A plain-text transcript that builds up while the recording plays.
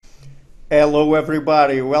Hello,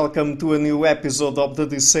 everybody. Welcome to a new episode of The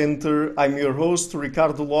Dissenter. I'm your host,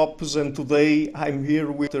 Ricardo Lopes, and today I'm here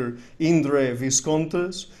with Indre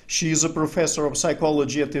Viskontas. She is a professor of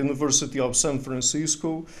psychology at the University of San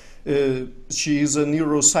Francisco. She is a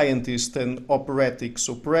neuroscientist and operatic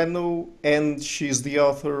soprano, and she is the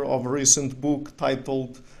author of a recent book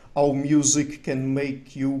titled How Music Can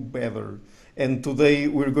Make You Better. And today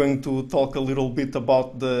we're going to talk a little bit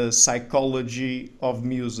about the psychology of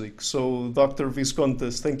music. So, Dr.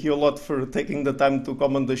 Viskontas, thank you a lot for taking the time to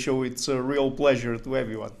come on the show. It's a real pleasure to have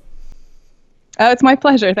you on. It's my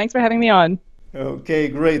pleasure. Thanks for having me on. Okay,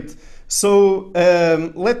 great. So,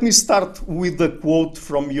 let me start with a quote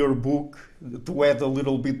from your book to add a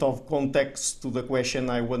little bit of context to the question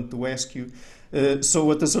I want to ask you. So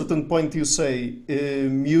at a certain point you say,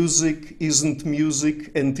 music isn't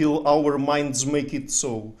music until our minds make it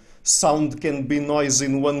so. Sound can be noise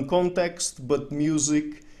in one context, but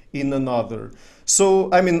music in another. So,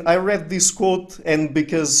 I read this quote, and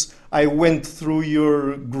because I went through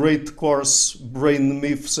your great course, Brain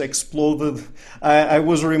Myths Exploded, I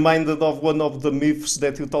was reminded of one of the myths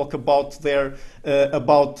that you talk about there,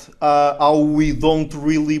 about how we don't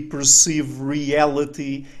really perceive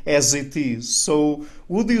reality as it is. So,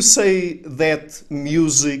 would you say that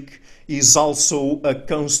music is also a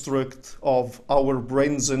construct of our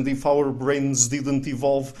brains, and if our brains didn't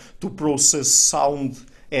evolve to process sound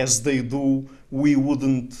as they do, we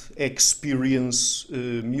wouldn't experience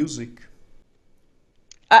music?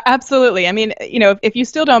 Absolutely. If you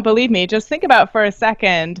still don't believe me, just think about for a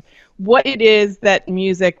second what it is that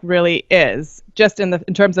music really is, just in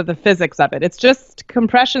terms of the physics of it. It's just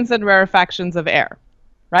compressions and rarefactions of air,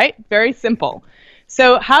 right? Very simple.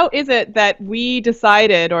 So how is it that we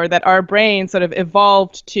decided, or that our brain sort of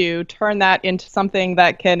evolved to turn that into something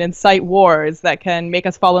that can incite wars, that can make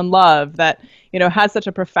us fall in love, that has such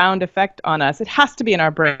a profound effect on us? It has to be in our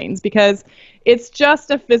brains, because it's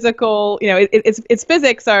just a physical, its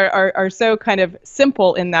physics are so kind of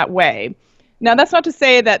simple in that way. Now, that's not to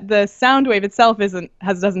say that the sound wave itself doesn't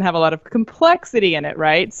have a lot of complexity in it,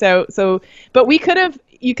 right? But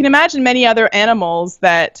you can imagine many other animals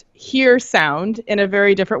that hear sound in a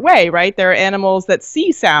very different way, right? There are animals that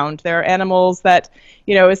see sound. There are animals that,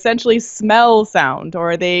 essentially smell sound,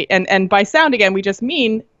 and by sound, again, we just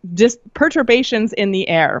mean just perturbations in the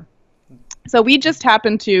air. So we just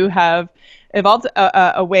happen to have evolved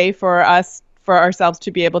a way for ourselves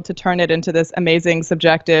to be able to turn it into this amazing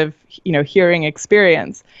subjective, hearing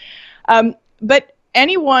experience. But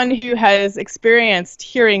anyone who has experienced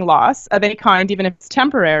hearing loss of any kind, even if it's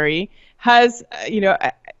temporary, has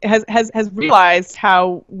realized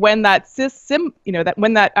how when that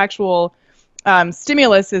actual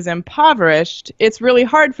stimulus is impoverished, it's really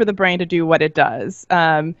hard for the brain to do what it does,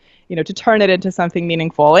 to turn it into something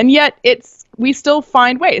meaningful. And yet we still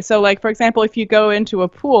find ways. So, like, for example, if you go into a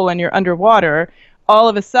pool and you're underwater, all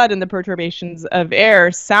of a sudden the perturbations of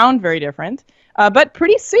air sound very different. But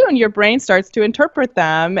pretty soon your brain starts to interpret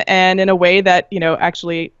them, and in a way that,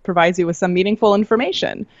 actually provides you with some meaningful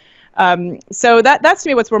information. So that's to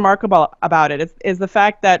me what's remarkable about it, is the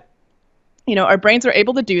fact that, our brains are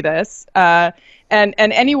able to do this. And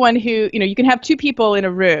anyone who, you can have two people in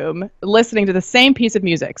a room listening to the same piece of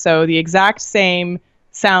music, so the exact same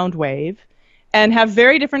sound wave, and have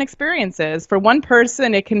very different experiences. For one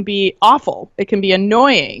person, it can be awful. It can be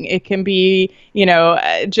annoying. It can be,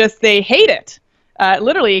 just they hate it.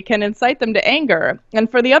 Literally, it can incite them to anger. And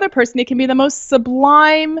for the other person, it can be the most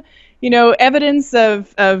sublime, evidence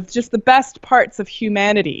of just the best parts of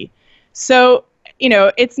humanity. So,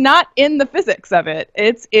 it's not in the physics of it.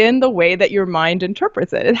 It's in the way that your mind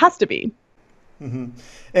interprets it. It has to be. Mm-hmm.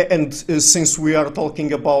 And since we are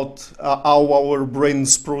talking about how our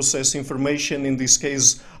brains process information, in this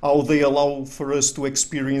case, how they allow for us to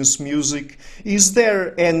experience music, is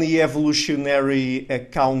there any evolutionary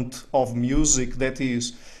account of music? That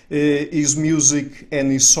is music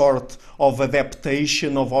any sort of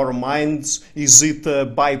adaptation of our minds? Is it a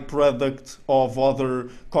byproduct of other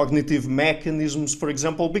cognitive mechanisms, for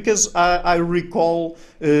example? Because I recall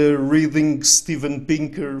reading Steven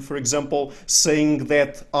Pinker, for example, saying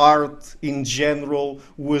that art in general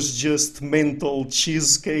was just mental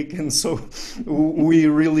cheesecake, and so we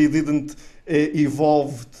really didn't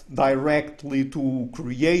evolve directly to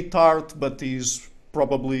create art, but is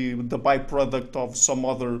probably the byproduct of some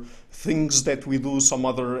other things that we do, some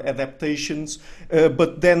other adaptations.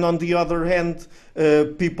 But then on the other hand,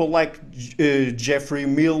 people like Jeffrey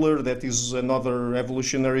Miller, that is another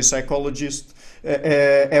evolutionary psychologist,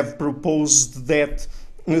 have proposed that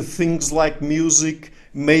things like music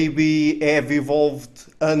maybe have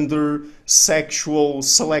evolved under sexual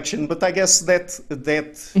selection. But I guess that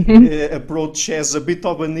approach has a bit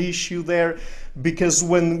of an issue there, because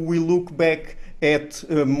when we look back at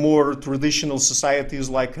more traditional societies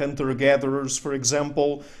like hunter-gatherers, for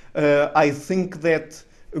example, I think that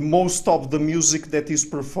most of the music that is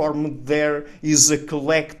performed there is a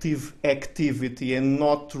collective activity and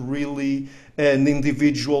not really an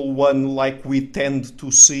individual one like we tend to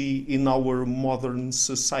see in our modern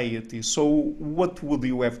society. So what would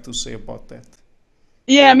you have to say about that?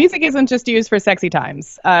 Yeah, music isn't just used for sexy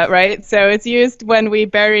times, right? So it's used when we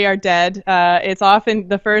bury our dead. It's often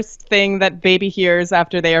the first thing that baby hears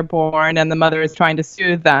after they are born, and the mother is trying to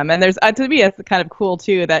soothe them. And there's, to me, it's kind of cool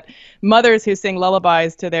too that mothers who sing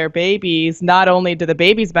lullabies to their babies, not only do the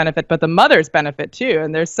babies benefit, but the mothers benefit too.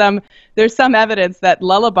 And there's some evidence that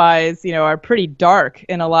lullabies, are pretty dark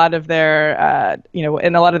in a lot of their,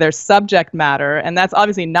 in a lot of their subject matter, and that's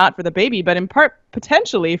obviously not for the baby, but in part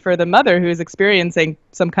potentially for the mother who's experiencing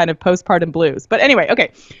some kind of postpartum blues. But anyway,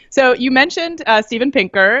 okay. So you mentioned Steven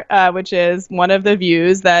Pinker, which is one of the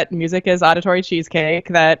views that music is auditory cheesecake,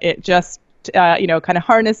 that it just, kind of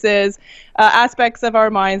harnesses aspects of our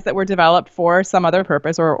minds that were developed for some other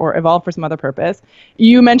purpose or evolved for some other purpose.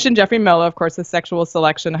 You mentioned Jeffrey Miller, of course, the sexual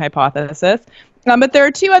selection hypothesis. But there are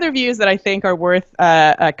two other views that I think are worth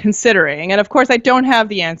considering. And of course, I don't have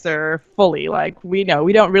the answer fully. Like, we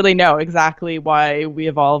don't really know exactly why we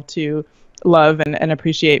evolved to love and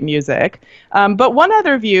appreciate music. But one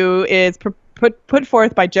other view is put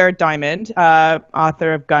forth by Jared Diamond,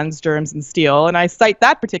 author of Guns, Germs, and Steel. And I cite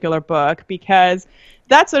that particular book because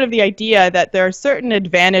that's sort of the idea that there are certain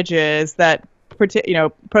advantages that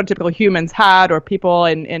prototypical humans had, or people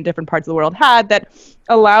in different parts of the world had, that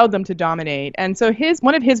allowed them to dominate. And so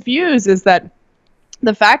one of his views is that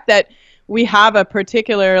the fact that we have a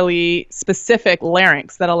particularly specific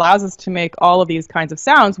larynx that allows us to make all of these kinds of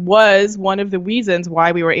sounds was one of the reasons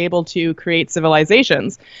why we were able to create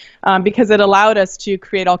civilizations, because it allowed us to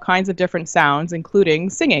create all kinds of different sounds, including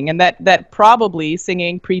singing, and that probably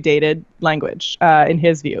singing predated language, in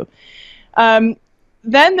his view.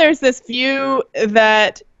 Then there's this view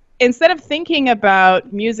that instead of thinking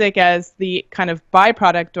about music as the kind of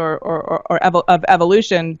byproduct of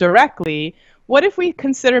evolution directly, what if we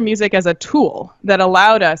consider music as a tool that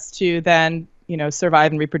allowed us to then,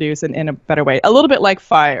 survive and reproduce in a better way, a little bit like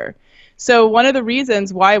fire? So one of the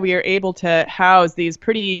reasons why we are able to house these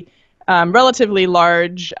pretty relatively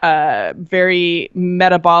large, very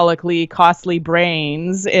metabolically costly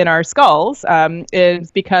brains in our skulls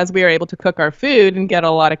is because we are able to cook our food and get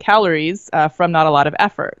a lot of calories from not a lot of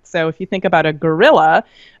effort. So if you think about a gorilla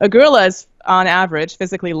is on average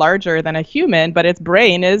physically larger than a human, but its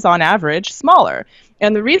brain is on average smaller.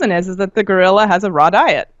 And the reason is that the gorilla has a raw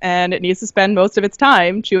diet, and it needs to spend most of its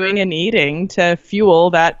time chewing and eating to fuel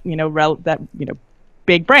that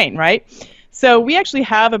big brain, right? So we actually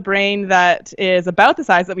have a brain that is about the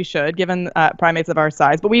size that we should, given primates of our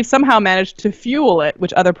size, but we've somehow managed to fuel it,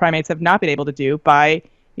 which other primates have not been able to do, by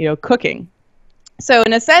cooking. So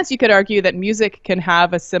in a sense, you could argue that music can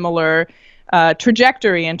have a similar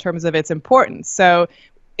trajectory in terms of its importance. So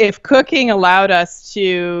if cooking allowed us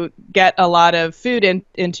to get a lot of food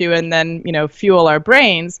into and then fuel our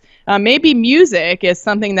brains, maybe music is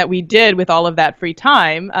something that we did with all of that free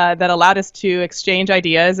time that allowed us to exchange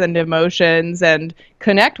ideas and emotions and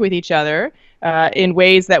connect with each other in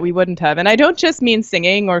ways that we wouldn't have. And I don't just mean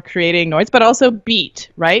singing or creating noise, but also beat,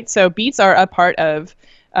 right? So beats are a part of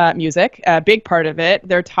music, a big part of it.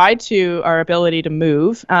 They're tied to our ability to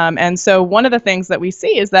move. And so one of the things that we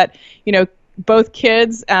see is that, both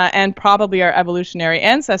kids and probably our evolutionary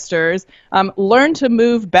ancestors learn to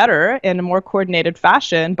move better in a more coordinated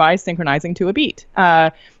fashion by synchronizing to a beat.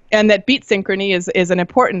 And that beat synchrony is an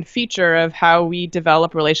important feature of how we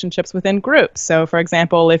develop relationships within groups. So, for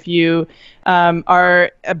example, if you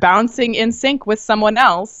are bouncing in sync with someone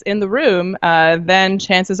else in the room, then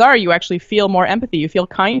chances are you actually feel more empathy. You feel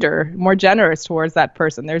kinder, more generous towards that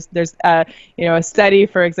person. There's a study,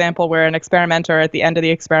 for example, where an experimenter at the end of the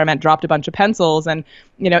experiment dropped a bunch of pencils, and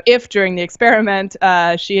if during the experiment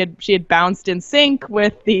she had bounced in sync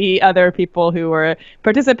with the other people who were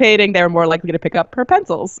participating, they were more likely to pick up her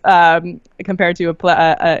pencils compared to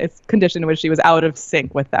a condition in which she was out of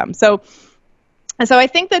sync with them. So I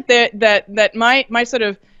think that my sort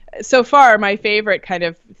of, so far, my favorite kind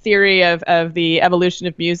of theory of the evolution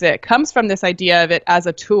of music comes from this idea of it as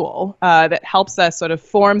a tool that helps us sort of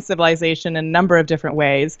form civilization in a number of different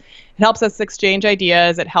ways. It helps us exchange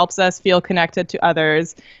ideas. It helps us feel connected to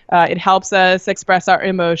others. It helps us express our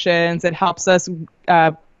emotions. It helps us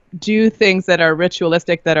do things that are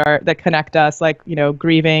ritualistic, that connect us, like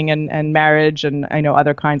grieving and marriage and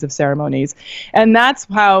other kinds of ceremonies. And that's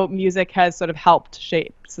how music has sort of helped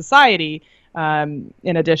shape society, in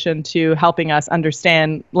addition to helping us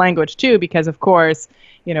understand language too, because of course,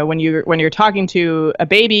 when you're talking to a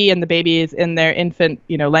baby and the baby is in their infant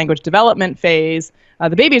language development phase,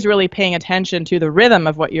 the baby is really paying attention to the rhythm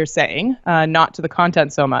of what you're saying, not to the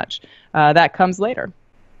content so much. That comes later.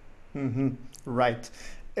 Right.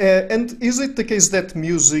 And is it the case that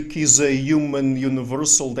music is a human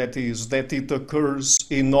universal, that is, that it occurs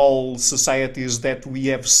in all societies that we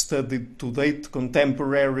have studied to date,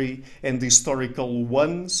 contemporary and historical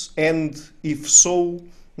ones? And if so,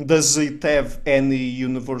 does it have any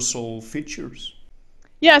universal features?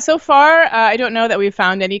 Yeah, so far, I don't know that we've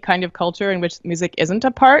found any kind of culture in which music isn't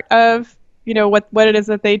a part of what it is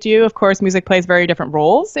that they do. Of course, music plays very different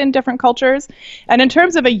roles in different cultures. And in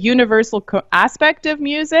terms of a universal aspect of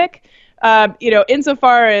music,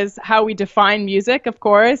 insofar as how we define music, of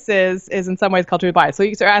course, is in some ways culturally biased. So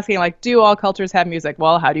you start asking, like, do all cultures have music?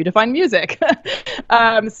 Well, how do you define music?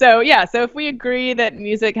 So if we agree that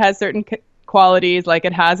music has certain qualities, like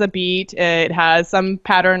it has a beat, it has some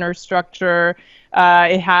pattern or structure,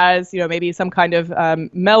 it has, maybe some kind of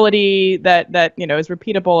melody that is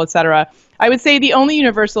repeatable, etc. I would say the only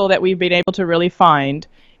universal that we've been able to really find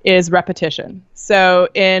is repetition. So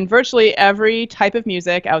in virtually every type of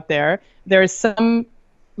music out there, there's some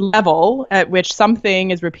level at which something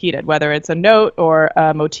is repeated, whether it's a note or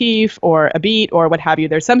a motif or a beat or what have you.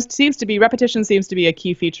 Repetition seems to be a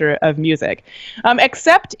key feature of music,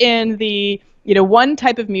 except in the one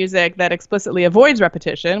type of music that explicitly avoids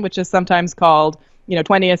repetition, which is sometimes called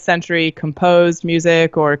 20th century composed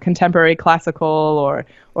music or contemporary classical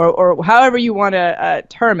or however you want to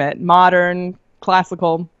term it, modern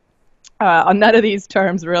classical. None of these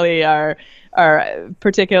terms really are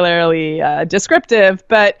particularly descriptive,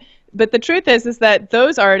 but the truth is that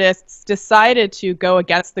those artists decided to go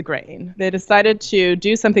against the grain. They decided to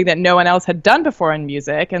do something that no one else had done before in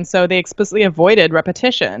music, and so they explicitly avoided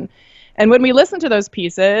repetition. And when we listen to those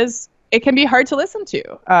pieces, it can be hard to listen to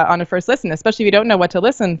on a first listen, especially if you don't know what to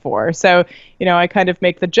listen for. So, I kind of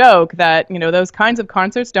make the joke that, those kinds of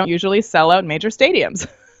concerts don't usually sell out major stadiums,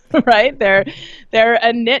 right? They're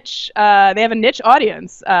a niche, they have a niche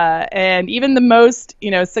audience. And even the most,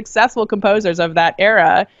 successful composers of that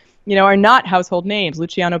era, are not household names,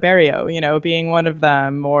 Luciano Berio, being one of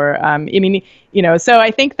them, or, so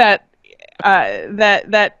I think that,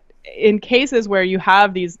 that in cases where you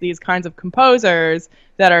have these kinds of composers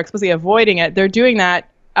that are explicitly avoiding it, they're doing that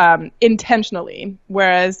intentionally.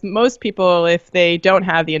 Whereas most people, if they don't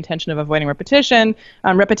have the intention of avoiding repetition,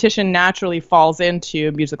 repetition naturally falls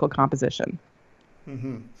into musical composition.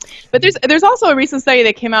 Mm-hmm. But there's also a recent study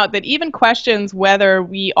that came out that even questions whether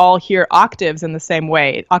we all hear octaves in the same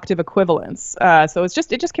way, octave equivalence. So it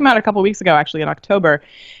just came out a couple of weeks ago, actually in October,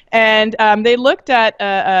 and they looked at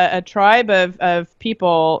a tribe of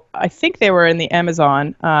people. I think they were in the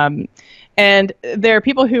Amazon, and they're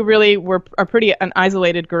people who really are pretty an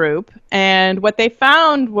isolated group. And what they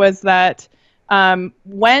found was that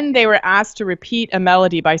when they were asked to repeat a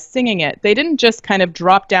melody by singing it, they didn't just kind of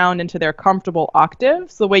drop down into their comfortable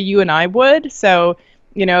octaves the way you and I would. So,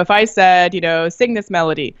 if I said, sing this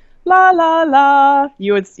melody, la, la, la,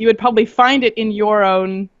 you would probably find it in your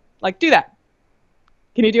own, like, do that.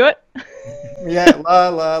 Can you do it? Yeah, la,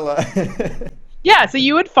 la, la. Yeah, so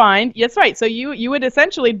you would find, that's right. So you would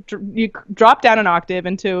essentially you drop down an octave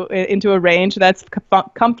into a range that's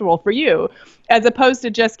comfortable for you, as opposed to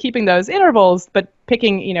just keeping those intervals, but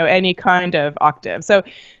picking any kind of octave. So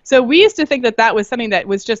we used to think that was something that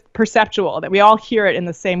was just perceptual, that we all hear it in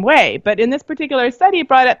the same way. But in this particular study, it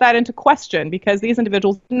brought that into question, because these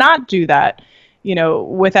individuals did not do that,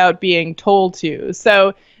 without being told to.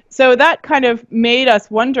 So that kind of made us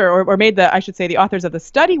wonder, or made the authors of the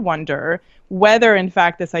study wonder, whether in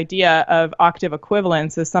fact this idea of octave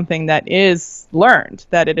equivalence is something that is learned,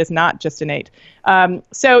 that it is not just innate.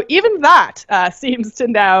 So even that seems to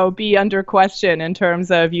now be under question in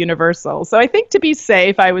terms of universals. So I think, to be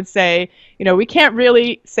safe, I would say, we can't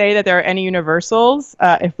really say that there are any universals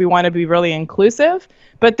if we want to be really inclusive,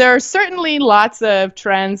 but there are certainly lots of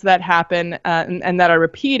trends that happen and that are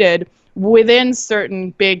repeated within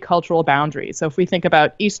certain big cultural boundaries. So if we think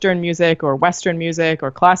about Eastern music or Western music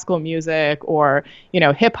or classical music or,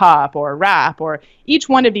 hip hop or rap, or each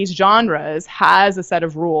one of these genres has a set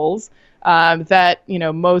of rules that,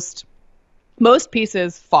 most Most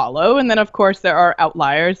pieces follow, and then of course there are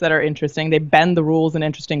outliers that are interesting. They bend the rules in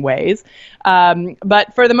interesting ways,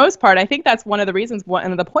 but for the most part, I think that's one of the reasons.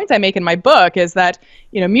 One of the points I make in my book is that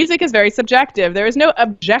music is very subjective. There is no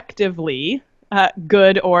objectively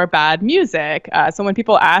good or bad music. So when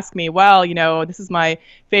people ask me, well, this is my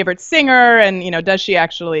favorite singer, and does she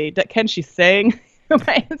actually can she sing?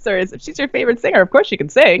 My answer is, if she's your favorite singer, of course she can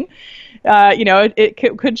sing.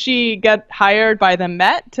 Could she get hired by the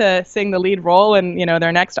Met to sing the lead role in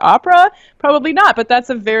their next opera? Probably not. But that's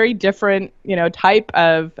a very different type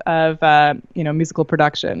of musical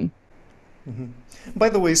production. Mm-hmm. By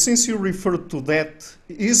the way, since you referred to that,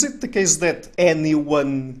 is it the case that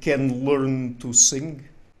anyone can learn to sing?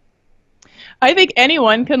 I think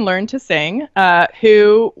anyone can learn to sing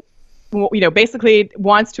who basically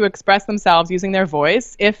wants to express themselves using their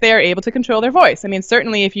voice if they're able to control their voice. I mean,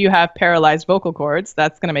 certainly if you have paralyzed vocal cords,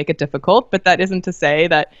 that's going to make it difficult, but that isn't to say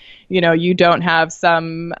that, you don't have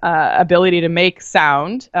some ability to make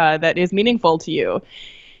sound that is meaningful to you.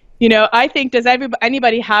 I think, does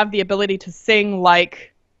anybody have the ability to sing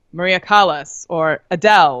like Maria Callas or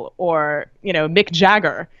Adele or, Mick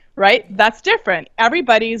Jagger? Right? That's different.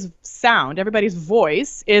 Everybody's sound, everybody's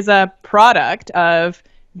voice is a product of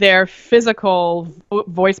their physical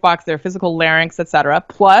voice box, their physical larynx, etc.,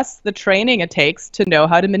 plus the training it takes to know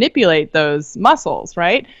how to manipulate those muscles,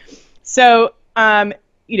 right? So,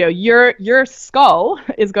 your skull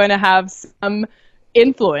is going to have some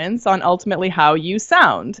influence on ultimately how you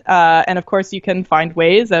sound, and of course, you can find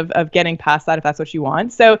ways of getting past that if that's what you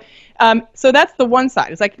want. So, so that's the one side.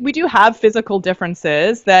 It's like we do have physical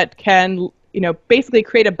differences that can, basically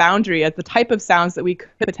create a boundary as the type of sounds that we could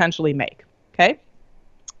potentially make. Okay.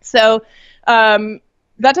 So that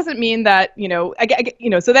doesn't mean that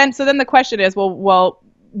So then the question is, well,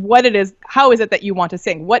 what it is? How is it that you want to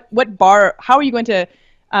sing? How are you going to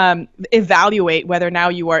evaluate whether now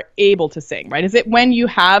you are able to sing? Right? Is it when you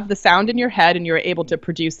have the sound in your head and you're able to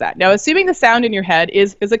produce that? Now, assuming the sound in your head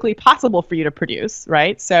is physically possible for you to produce,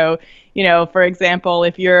 right? So for example,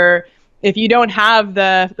 if you don't have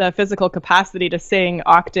the physical capacity to sing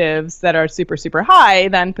octaves that are super, super high,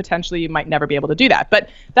 then potentially you might never be able to do that. But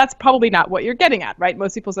that's probably not what you're getting at, right?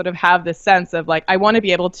 Most people sort of have this sense of like, I want to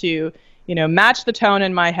be able to, match the tone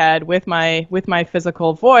in my head with my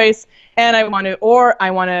physical voice, and I want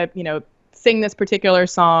to, sing this particular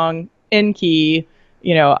song in key,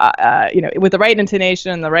 with the right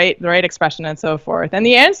intonation and the right expression and so forth. And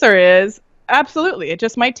the answer is, absolutely. It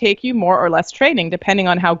just might take you more or less training depending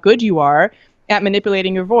on how good you are at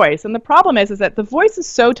manipulating your voice. And the problem is that the voice is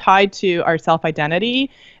so tied to our self-identity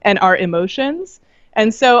and our emotions.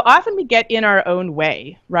 And so often we get in our own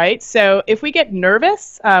way, right? So if we get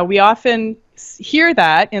nervous, we often hear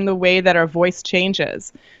that in the way that our voice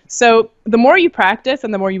changes. So the more you practice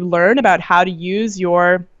and the more you learn about how to use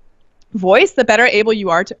your voice, the better able you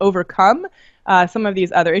are to overcome some of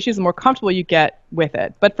these other issues, the more comfortable you get with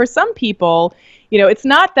it. But for some people, it's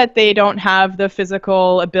not that they don't have the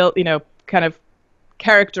physical ability, kind of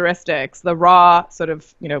characteristics, the raw sort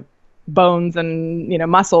of, bones and,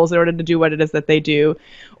 muscles in order to do what it is that they do,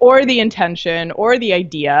 or the intention or the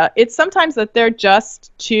idea. It's sometimes that they're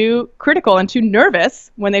just too critical and too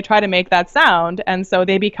nervous when they try to make that sound, and so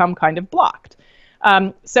they become kind of blocked.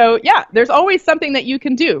 So yeah, there's always something that you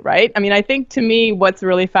can do, right? I mean, I think to me, what's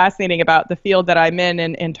really fascinating about the field that I'm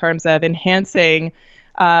in terms of enhancing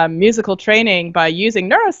musical training by using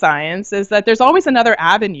neuroscience is that there's always another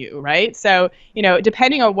avenue, right? So,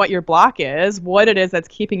 depending on what your block is, what it is that's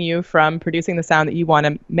keeping you from producing the sound that you want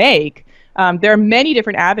to make, there are many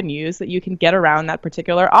different avenues that you can get around that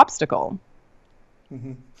particular obstacle.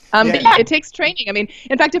 Mm-hmm. But yeah, it takes training. I mean,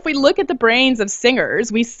 in fact, if we look at the brains of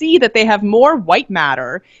singers, we see that they have more white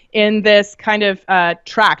matter in this kind of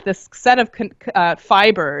tract, this set of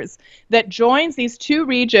fibers that joins these two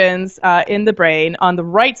regions in the brain on the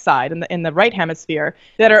right side, in the right hemisphere,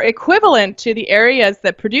 that are equivalent to the areas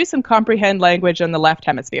that produce and comprehend language in the left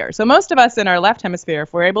hemisphere. So most of us in our left hemisphere,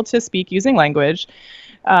 if we're able to speak using language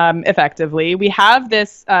effectively, we have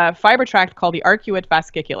this fiber tract called the arcuate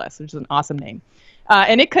fasciculus, which is an awesome name.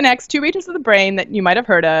 And it connects two regions of the brain that you might have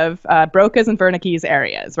heard of, Broca's and Wernicke's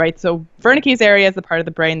areas, right? So Wernicke's area is the part of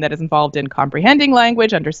the brain that is involved in comprehending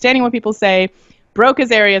language, understanding what people say. Broca's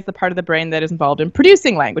area is the part of the brain that is involved in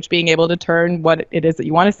producing language, being able to turn what it is that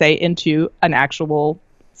you want to say into an actual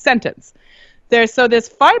sentence. So this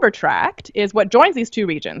fiber tract is what joins these two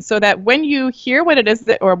regions, so that when you hear what it is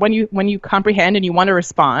that, or when you comprehend and you want to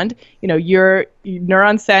respond, your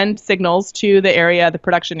neurons send signals to the area, the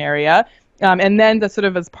production area. And then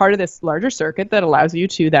as part of this larger circuit that allows you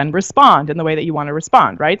to then respond in the way that you want to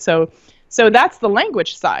respond, right? So So that's the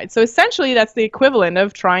language side. So essentially, that's the equivalent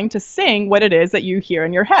of trying to sing what it is that you hear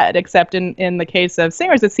in your head, except in the case of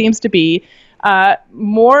singers, it seems to be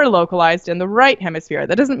more localized in the right hemisphere.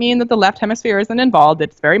 That doesn't mean that the left hemisphere isn't involved.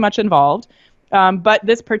 It's very much involved. But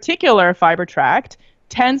this particular fiber tract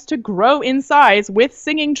tends to grow in size with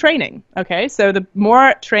singing training. Okay, so the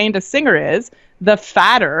more trained a singer is, the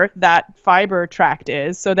fatter that fiber tract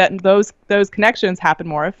is, so that those connections happen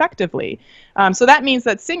more effectively. So that means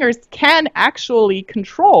that singers can actually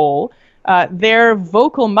control their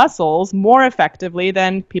vocal muscles more effectively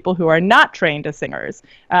than people who are not trained as singers,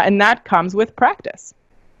 and that comes with practice.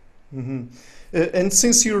 Mm-hmm. And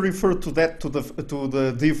since you refer to that, to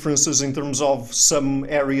the differences in terms of some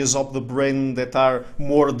areas of the brain that are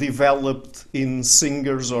more developed in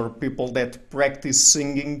singers or people that practice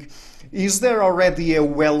singing, is there already a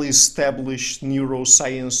well-established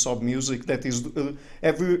neuroscience of music? That is,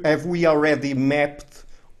 have we already mapped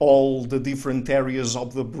all the different areas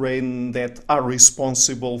of the brain that are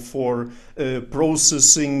responsible for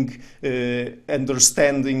processing,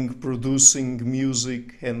 understanding, producing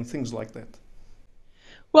music, and things like that?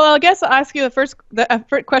 Well, I guess I'll ask you the first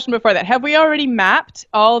question before that. Have we already mapped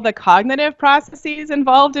all the cognitive processes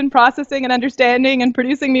involved in processing and understanding and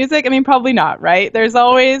producing music? I mean, probably not, right? There's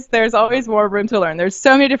always more room to learn. There's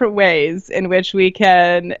so many different ways in which we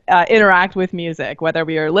can interact with music, whether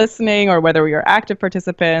we are listening or whether we are active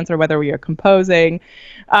participants or whether we are composing.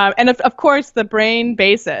 And of course, the brain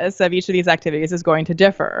basis of each of these activities is going to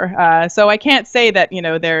differ. So I can't say that,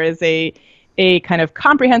 there is a kind of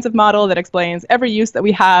comprehensive model that explains every use that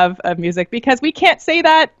we have of music, because we can't say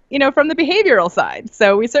that, from the behavioral side.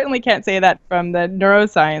 So we certainly can't say that from the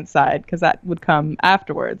neuroscience side, because that would come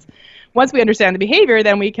afterwards. Once we understand the behavior,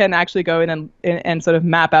 then we can actually go in and sort of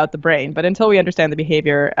map out the brain. But until we understand the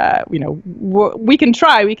behavior, we can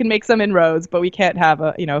try, we can make some inroads, but we can't have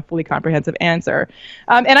a fully comprehensive answer.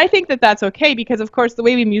 And I think that that's okay, because of course the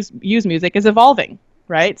way we use music is evolving.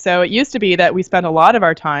 Right? So it used to be that we spent a lot of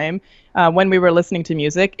our time when we were listening to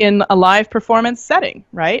music in a live performance setting,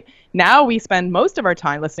 right? Now we spend most of our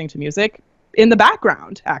time listening to music in the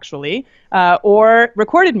background, actually, or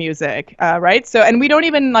recorded music, right? So, and we don't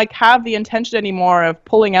even have the intention anymore of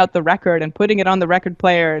pulling out the record and putting it on the record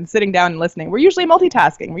player and sitting down and listening. We're usually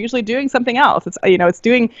multitasking. We're usually doing something else. It's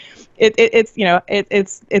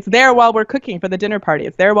it's there while we're cooking for the dinner party.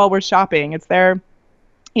 It's there while we're shopping. It's there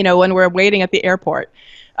when we're waiting at the airport.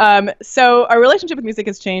 So our relationship with music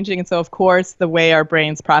is changing, and so of course the way our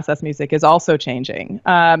brains process music is also changing.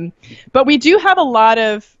 But we do have a lot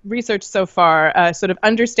of research so far, sort of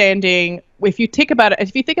understanding if you think about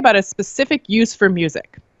a specific use for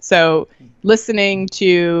music. So listening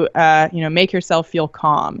to make yourself feel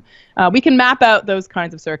calm. We can map out those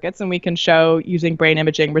kinds of circuits, and we can show using brain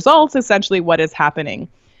imaging results essentially what is happening.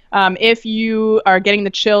 If you are getting the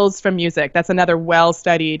chills from music, that's another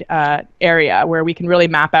well-studied area where we can really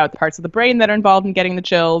map out the parts of the brain that are involved in getting the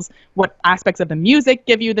chills, what aspects of the music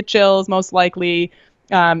give you the chills most likely,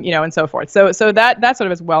 and so forth. So that sort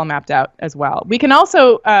of is well mapped out as well. We can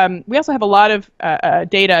also we also have a lot of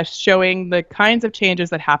data showing the kinds of changes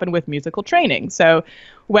that happen with musical training. So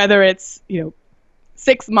whether it's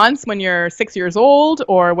 6 months when you're 6 years old,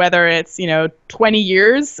 or whether it's 20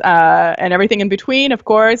 years and everything in between, of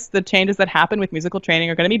course the changes that happen with musical training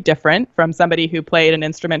are going to be different from somebody who played an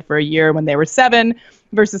instrument for a year when they were 7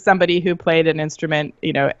 versus somebody who played an instrument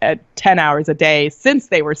at 10 hours a day since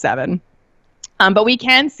they were 7. But we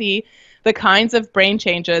can see the kinds of brain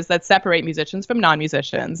changes that separate musicians from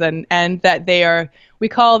non-musicians, and that we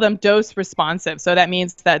call them dose responsive. So that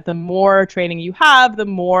means that the more training you have, the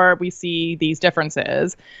more we see these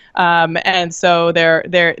differences. And so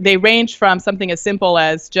they range from something as simple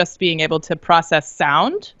as just being able to process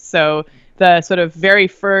sound. So the sort of very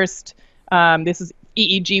first, this is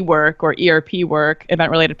EEG work or ERP work,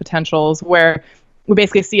 event-related potentials, where we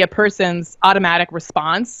basically see a person's automatic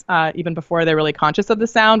response even before they're really conscious of the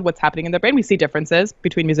sound, what's happening in their brain. We see differences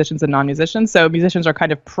between musicians and non-musicians. So musicians are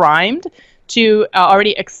kind of primed to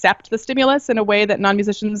already accept the stimulus in a way that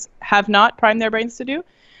non-musicians have not primed their brains to do.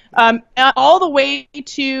 All the way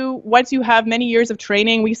to once you have many years of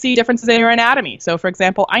training, we see differences in your anatomy. So, for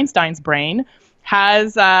example, Einstein's brain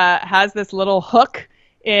has this little hook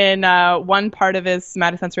in one part of his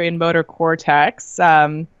somatosensory and motor cortex,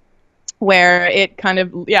 where it kind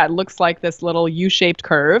of, looks like this little U-shaped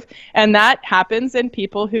curve. And that happens in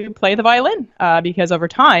people who play the violin because over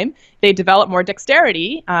time they develop more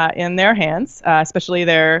dexterity in their hands, especially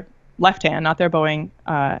their left hand, not their bowing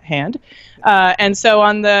hand. And so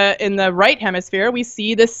in the right hemisphere, we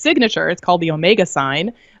see this signature. It's called the omega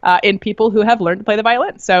sign in people who have learned to play the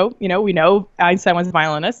violin. So, we know Einstein was a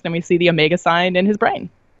violinist, and we see the omega sign in his brain.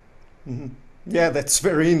 Mm-hmm. Yeah, that's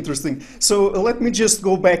very interesting. So let me just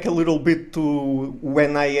go back a little bit to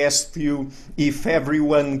when I asked you if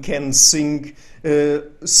everyone can sing.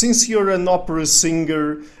 Since you're an opera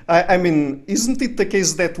singer, I mean, isn't it the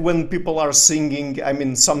case that when people are singing, I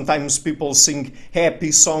mean, sometimes people sing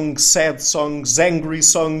happy songs, sad songs, angry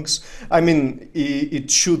songs. I mean,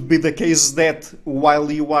 it should be the case that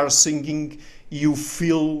while you are singing, you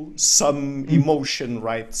feel some emotion,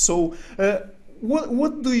 right? So,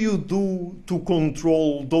 what do you do to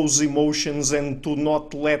control those emotions and to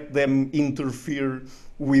not let them interfere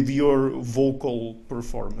with your vocal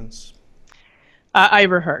performance? I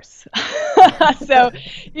rehearse. So,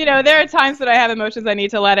 there are times that I have emotions I need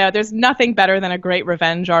to let out. There's nothing better than a great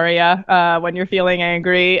revenge aria when you're feeling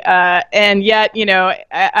angry. And yet,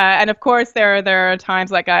 and of course, there are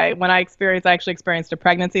times like I actually experienced a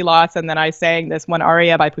pregnancy loss, and then I sang this one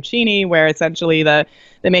aria by Puccini, where essentially the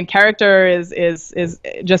main character is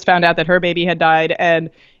just found out that her baby had died, and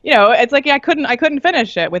it's like I couldn't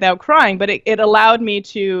finish it without crying, but it allowed me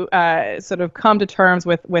to sort of come to terms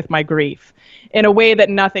with my grief in a way that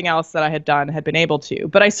nothing else that I had done had been able to.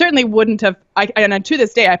 But I certainly wouldn't have, and to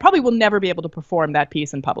this day, I probably will never be able to perform that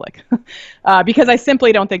piece in public because I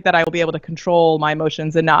simply don't think that I will be able to control my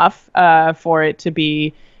emotions enough for it to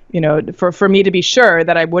be, for me to be sure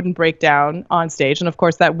that I wouldn't break down on stage. And of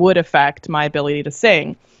course, that would affect my ability to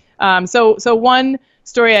sing. So one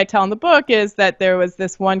story I tell in the book is that there was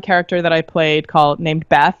this one character that I played named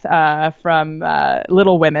Beth from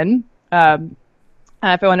Little Women.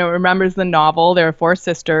 If anyone remembers the novel, there are 4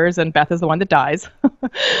 sisters, and Beth is the one that dies.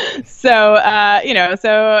 So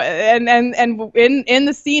and in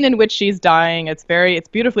the scene in which she's dying, it's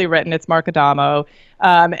beautifully written. It's Mark Adamo,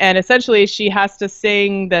 and essentially she has to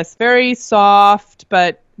sing this very soft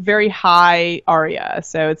but very high aria.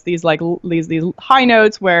 So it's these high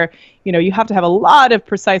notes where you have to have a lot of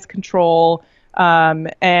precise control. And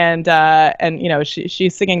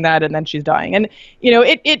she's singing that, and then she's dying, and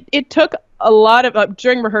it took a lot of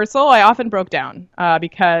during rehearsal. I often broke down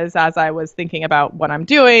because as I was thinking about what I'm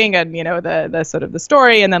doing and the sort of the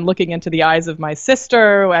story, and then looking into the eyes of my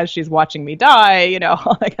sister as she's watching me die,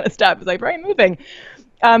 all that kind of stuff. It's like very moving.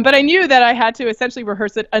 But I knew that I had to essentially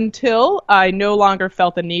rehearse it until I no longer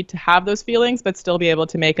felt the need to have those feelings, but still be able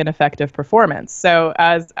to make an effective performance. So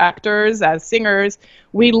as actors, as singers,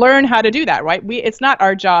 we learn how to do that, right? It's not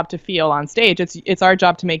our job to feel on stage. It's our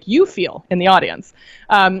job to make you feel in the audience.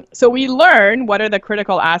 So we learn what are the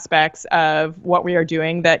critical aspects of what we are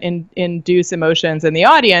doing that induce emotions in the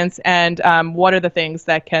audience, and what are the things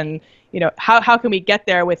that can, how can we get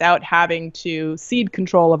there without having to cede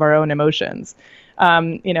control of our own emotions?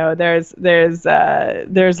 There's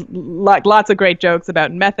lots of great jokes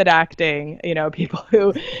about method acting, people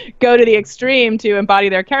who go to the extreme to embody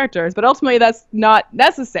their characters, but ultimately that's not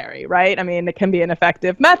necessary, right? I mean, it can be an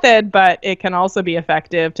effective method, but it can also be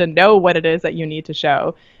effective to know what it is that you need to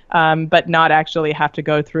show, but not actually have to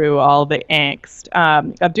go through all the angst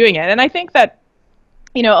of doing it. And I think that,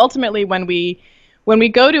 ultimately when we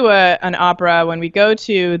go to an opera, when we go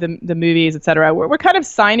to the movies, et cetera, we're kind of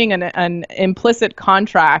signing an implicit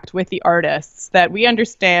contract with the artists that we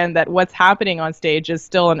understand that what's happening on stage is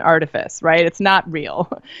still an artifice, right? It's not real.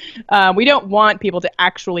 We don't want people to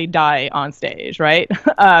actually die on stage, right?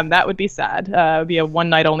 That would be sad. It would be a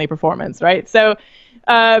one-night only performance, right? So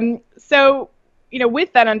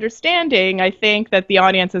with that understanding, I think that the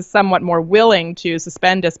audience is somewhat more willing to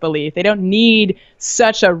suspend disbelief. They don't need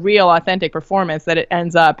such a real, authentic performance that it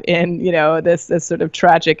ends up in, this sort of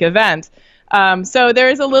tragic event. So there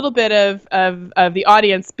is a little bit of the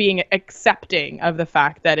audience being accepting of the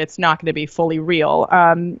fact that it's not going to be fully real.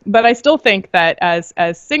 But I still think that as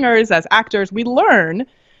singers, as actors, we learn,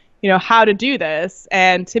 how to do this.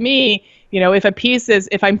 And to me,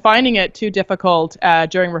 if I'm finding it too difficult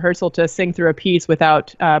during rehearsal to sing through a piece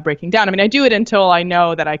without breaking down, I mean, I do it until I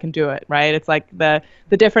know that I can do it, right? It's like the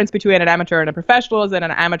difference between an amateur and a professional is that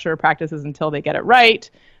an amateur practices until they get it right.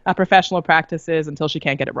 A professional practices until she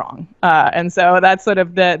can't get it wrong. And so that's sort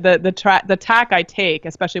of the tack I take,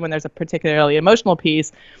 especially when there's a particularly emotional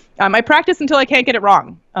piece. I practice until I can't get it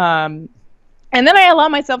wrong. And then I allow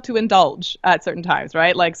myself to indulge at certain times,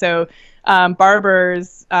 right? Like, so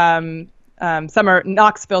Barber's Knoxville, Summer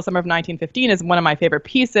of 1915 is one of my favorite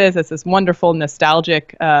pieces. It's this wonderful,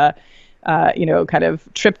 nostalgic kind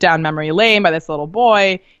of trip down memory lane by this little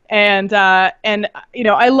boy. And I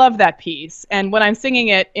love that piece. And when I'm singing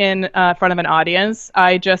it in front of an audience,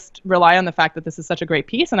 I just rely on the fact that this is such a great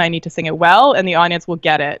piece, and I need to sing it well, and the audience will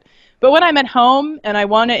get it. But when I'm at home and I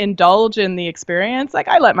want to indulge in the experience, like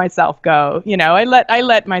I let myself go. I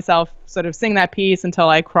let myself sort of sing that piece until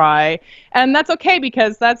I cry, and that's okay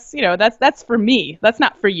because that's for me. That's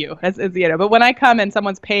not for you. But when I come and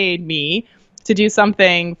someone's paid me to do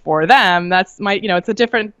something for them, that's it's a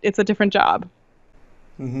different job.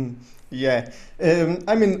 Mm-hmm. Yeah.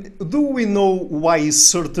 Do we know why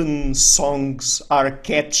certain songs are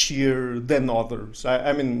catchier than others?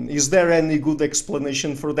 Is there any good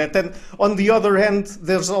explanation for that? And on the other hand,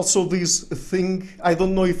 there's also this thing, I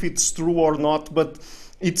don't know if it's true or not, but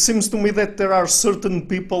it seems to me that there are certain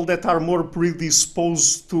people that are more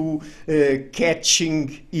predisposed to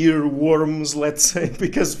catching earworms, let's say,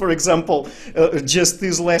 because, for example, just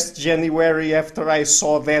this last January, after I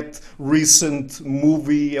saw that recent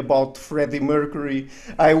movie about Freddie Mercury,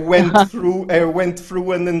 I went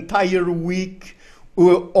through an entire week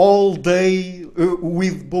all day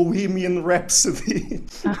with Bohemian Rhapsody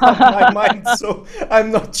on my mind. So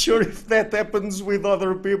I'm not sure if that happens with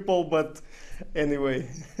other people, but anyway.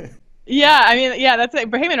 That's it.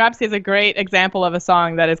 Bohemian Rhapsody is a great example of a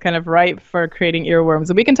song that is kind of ripe for creating earworms.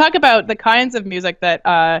 And we can talk about the kinds of music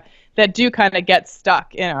that do kind of get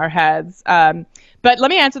stuck in our heads. But let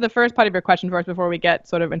me answer the first part of your question first before we get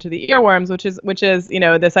sort of into the earworms, which is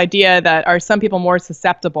this idea that are some people more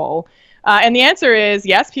susceptible. And the answer is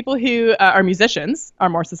yes, people who are musicians are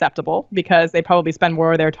more susceptible because they probably spend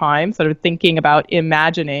more of their time sort of thinking about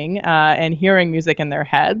imagining and hearing music in their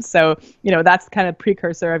heads. So, that's kind of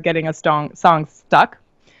precursor of getting a song stuck.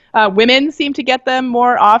 Women seem to get them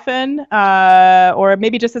more often, or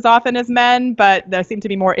maybe just as often as men, but they seem to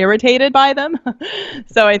be more irritated by them.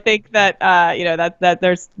 So I think that that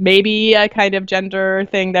there's maybe a kind of gender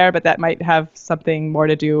thing there, but that might have something more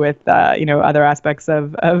to do with other aspects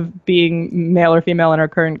of being male or female in our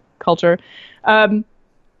current culture. So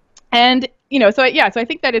I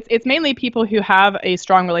think that it's mainly people who have a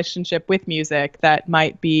strong relationship with music that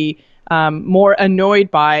might be more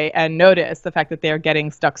annoyed by and notice the fact that they're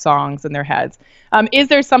getting stuck songs in their heads. Is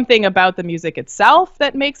there something about the music itself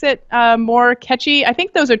that makes it more catchy? I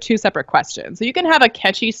think those are two separate questions. So you can have a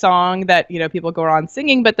catchy song that people go on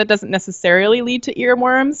singing, but that doesn't necessarily lead to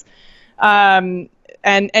earworms.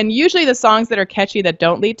 And usually the songs that are catchy that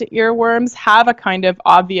don't lead to earworms have a kind of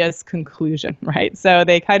obvious conclusion, right? So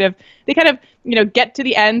they kind of get to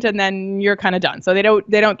the end and then you're kind of done. So they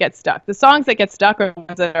don't get stuck. The songs that get stuck are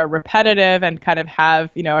ones that are repetitive and kind of have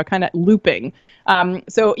are kind of looping.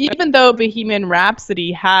 So even though Bohemian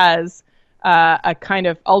Rhapsody has a kind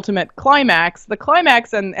of ultimate climax, the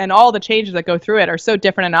climax and all the changes that go through it are so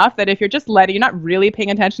different enough that if you're not really paying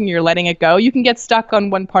attention, you're letting it go, you can get stuck on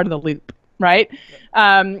one part of the loop. Right.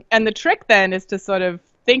 And the trick then is to sort of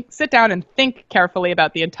sit down and think carefully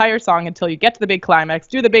about the entire song until you get to the big climax,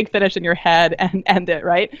 do the big finish in your head and end it.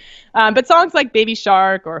 Right. But songs like Baby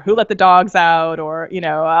Shark or Who Let the Dogs Out or,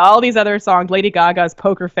 all these other songs, Lady Gaga's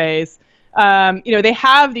Poker Face, they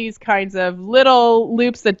have these kinds of little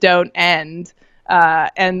loops that don't end.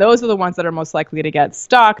 And those are the ones that are most likely to get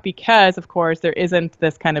stuck because, of course, there isn't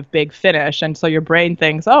this kind of big finish. And so your brain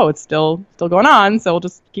thinks, oh, it's still going on. So we'll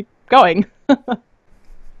just keep going.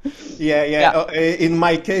 Yeah. In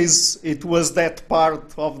my case, it was that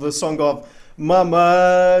part of the song of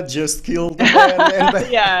Mama just killed a man.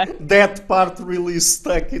 And that part really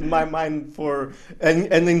stuck in my mind for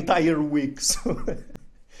an entire week. So.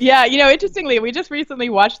 Yeah, interestingly, we just recently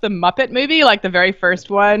watched the Muppet movie, like the very first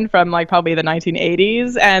one from like probably the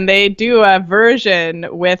 1980s, and they do a version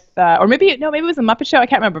with, or maybe it was a Muppet Show, I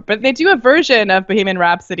can't remember, but they do a version of Bohemian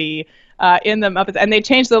Rhapsody in the Muppets, and they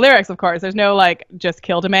change the lyrics, of course. There's no like just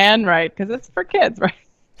killed a man, right? Because it's for kids, right?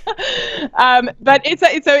 But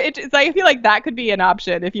it's I feel like that could be an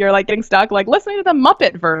option if you're like getting stuck, like listening to the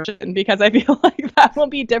Muppet version, because I feel like that will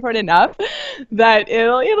be different enough that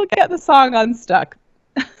it'll get the song unstuck.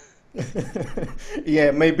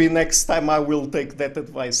 Yeah, maybe next time I will take that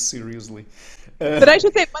advice seriously. But I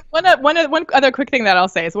should say one other quick thing that I'll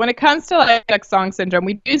say is when it comes to like song syndrome,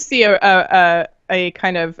 we do see a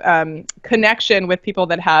kind of connection with people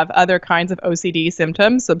that have other kinds of OCD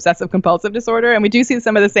symptoms, so obsessive compulsive disorder, and we do see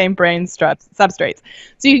some of the same brain substrates.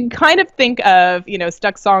 So you can kind of think of,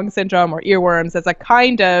 stuck song syndrome or earworms as a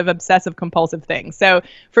kind of obsessive compulsive thing. So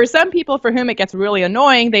for some people for whom it gets really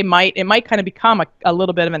annoying, it might kind of become a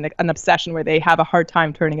little bit of an obsession where they have a hard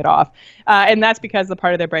time turning it off. And that's because the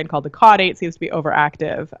part of their brain called the caudate seems to be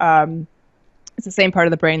overactive. It's the same part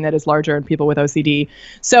of the brain that is larger in people with OCD.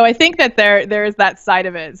 So I think that there is that side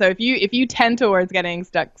of it. So if you tend towards getting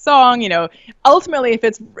stuck song, ultimately if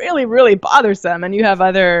it's really really bothersome and you have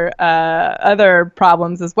other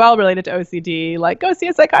problems as well related to OCD, like go see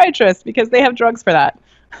a psychiatrist because they have drugs for that.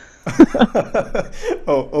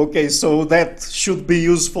 Oh, okay. So that should be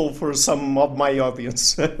useful for some of my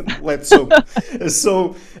audience. Let's hope.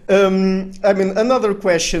 So, I mean, another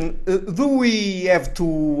question: do we have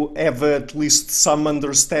to have at least some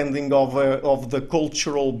understanding of the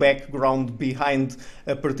cultural background behind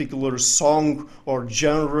a particular song or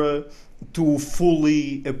genre to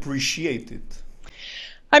fully appreciate it?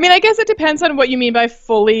 I mean, I guess it depends on what you mean by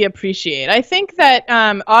fully appreciate. I think that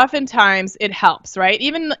oftentimes it helps, right?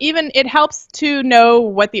 Even it helps to know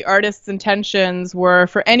what the artist's intentions were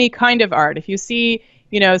for any kind of art. If you see,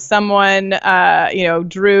 someone,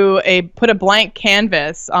 put a blank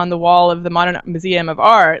canvas on the wall of the Modern Museum of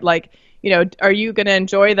Art, like, are you going to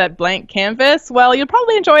enjoy that blank canvas? Well, you'll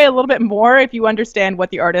probably enjoy it a little bit more if you understand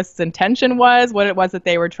what the artist's intention was, what it was that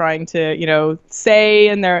they were trying to,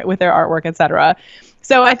 say with their artwork, etc.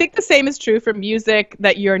 So I think the same is true for music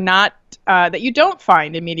that that you don't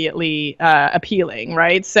find immediately appealing,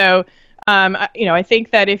 right? So, I think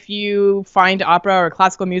that if you find opera or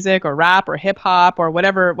classical music or rap or hip hop or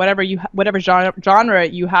whatever genre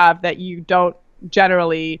you have that you don't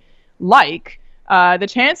generally like, the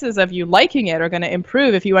chances of you liking it are going to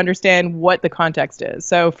improve if you understand what the context is.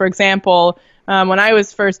 So, for example, when I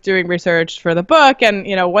was first doing research for the book, and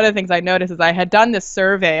one of the things I noticed is I had done this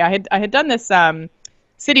survey. I had done this.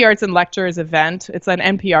 City Arts and Lectures event. It's an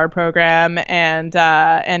NPR program, and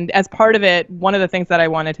as part of it, one of the things that I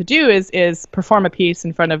wanted to do is perform a piece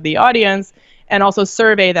in front of the audience and also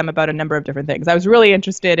survey them about a number of different things. I was really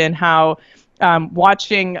interested in how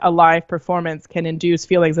watching a live performance can induce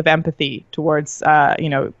feelings of empathy towards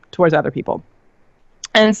other people.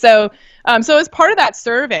 And so as part of that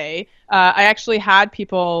survey, I actually had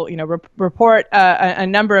people report a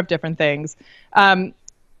number of different things,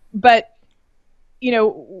 but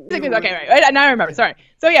okay, right. Now I remember. Sorry.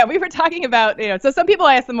 So yeah, we were talking about, so some people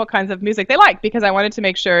I asked them what kinds of music they like because I wanted to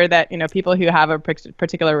make sure that, people who have a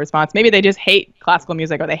particular response, maybe they just hate classical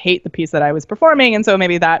music or they hate the piece that I was performing. And so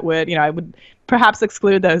maybe that would, I would perhaps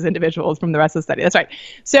exclude those individuals from the rest of the study. That's right.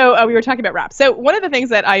 So we were talking about rap. So one of the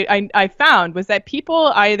things that I found was that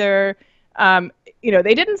people either,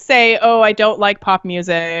 they didn't say, oh, I don't like pop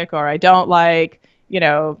music or I don't like,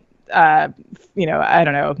 I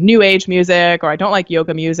don't know, new age music, or I don't like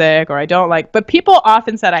yoga music, or I don't like, but people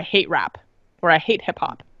often said, I hate rap, or I hate hip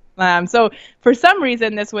hop. So for some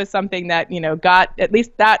reason, this was something that, got at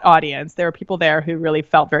least that audience. There were people there who really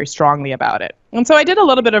felt very strongly about it. And so I did a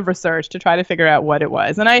little bit of research to try to figure out what it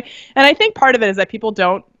was. And I think part of it is that people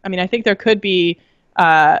don't, I think there could be,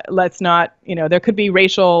 there could be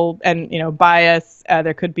racial and, bias.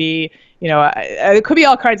 There could be, it could be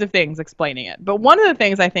all kinds of things explaining it. But one of the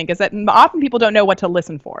things I think is that often people don't know what to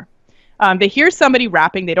listen for. They hear somebody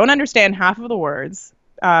rapping, they don't understand half of the words.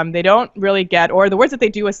 They don't really get, or the words that they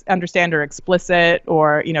do understand are explicit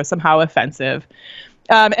or, somehow offensive.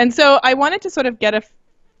 And so I wanted to sort of get a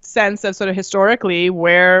sense of sort of historically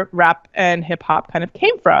where rap and hip hop kind of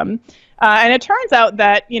came from. And it turns out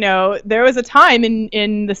that, there was a time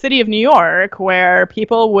in the city of New York where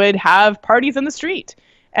people would have parties in the street.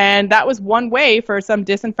 And that was one way for some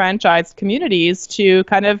disenfranchised communities to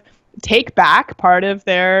kind of take back part of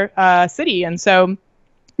their city. And so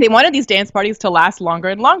they wanted these dance parties to last longer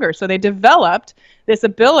and longer. So they developed this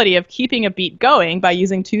ability of keeping a beat going by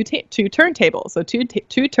using two turntables. So two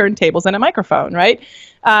turntables and a microphone, right?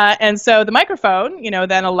 And so the microphone,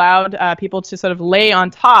 then allowed people to sort of lay on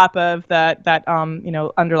top of that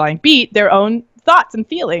underlying beat their own thoughts and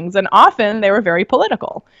feelings. And often they were very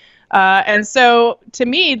political. And so to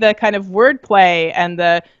me, the kind of wordplay and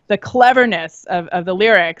the cleverness of the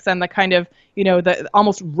lyrics and the kind of, the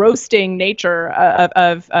almost roasting nature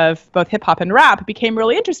of both hip hop and rap became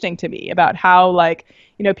really interesting to me about how,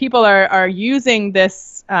 people are using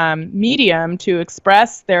this medium to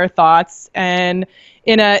express their thoughts and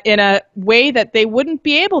in a way that they wouldn't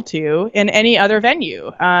be able to in any other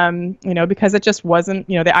venue, because it just wasn't,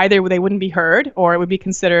 they wouldn't be heard or it would be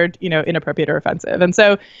considered, inappropriate or offensive. And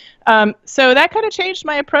so that kind of changed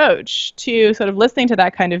my approach to sort of listening to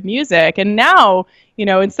that kind of music. And now,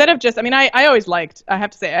 instead of just, I always liked, I have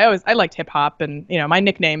to say, I liked hip hop, and, my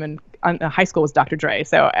nickname in high school was Dr. Dre.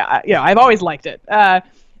 So, I've always liked it.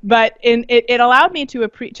 But it allowed me to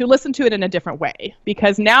listen to it in a different way,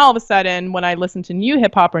 because now all of a sudden when I listen to new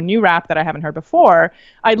hip hop or new rap that I haven't heard before,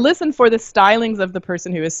 I listen for the stylings of the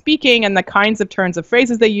person who is speaking and the kinds of turns of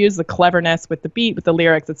phrases they use, the cleverness with the beat, with the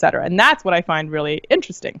lyrics, etc. And that's what I find really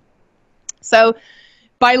interesting. So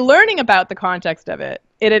by learning about the context of it,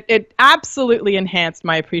 it absolutely enhanced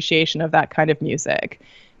my appreciation of that kind of music.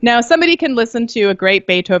 Now, somebody can listen to a great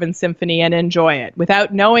Beethoven symphony and enjoy it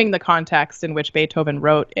without knowing the context in which Beethoven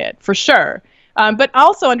wrote it, for sure. But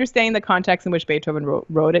also understanding the context in which Beethoven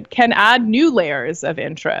wrote it can add new layers of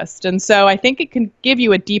interest. And so I think it can give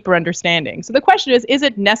you a deeper understanding. So the question is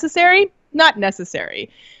it necessary? Not necessary.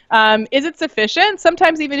 Is it sufficient?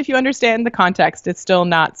 Sometimes even if you understand the context, it's still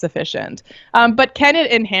not sufficient. But can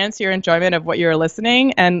it enhance your enjoyment of what you're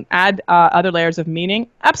listening and add other layers of meaning?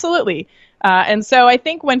 Absolutely. And so I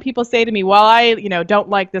think when people say to me, well, I don't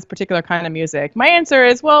like this particular kind of music, my answer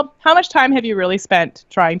is, well, how much time have you really spent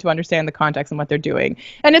trying to understand the context and what they're doing?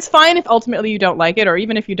 And it's fine if ultimately you don't like it, or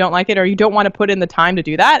even if you don't like it or you don't want to put in the time to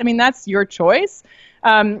do that. I mean, that's your choice.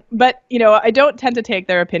 But, I don't tend to take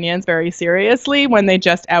their opinions very seriously when they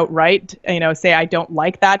just outright, say, I don't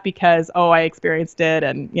like that because, I experienced it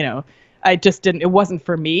and, I just didn't, it wasn't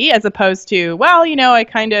for me, as opposed to, well, I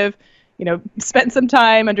kind of, spent some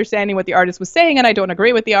time understanding what the artist was saying and I don't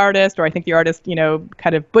agree with the artist, or I think the artist,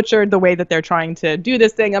 kind of butchered the way that they're trying to do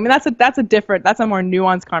this thing. I mean, that's a more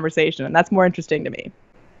nuanced conversation, and that's more interesting to me.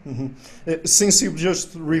 Mm-hmm. Since you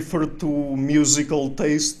just referred to musical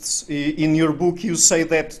tastes, in your book you say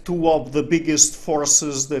that two of the biggest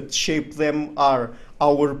forces that shape them are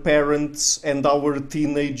our parents and our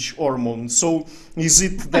teenage hormones. So is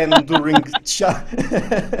it then during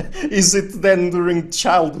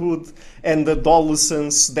childhood and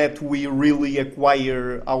adolescence that we really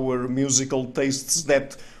acquire our musical tastes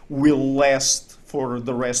that will last for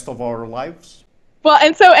the rest of our lives? Well,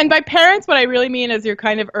 and by parents, what I really mean is your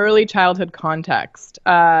kind of early childhood context.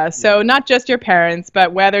 So not just your parents,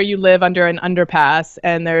 but whether you live under an underpass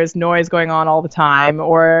and there's noise going on all the time,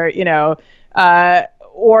 or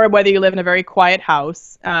or whether you live in a very quiet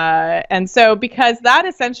house. And so because that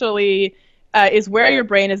essentially is where your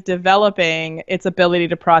brain is developing its ability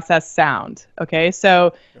to process sound. Okay,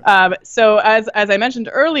 so as I mentioned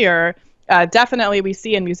earlier, definitely we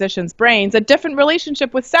see in musicians' brains a different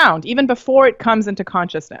relationship with sound, even before it comes into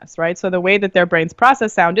consciousness, right? So the way that their brains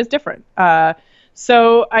process sound is different.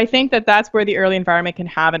 So I think that that's where the early environment can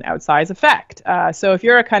have an outsized effect. So if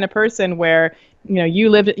you're a kind of person where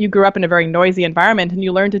you grew up in a very noisy environment and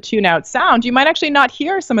you learn to tune out sound, you might actually not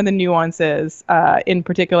hear some of the nuances in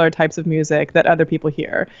particular types of music that other people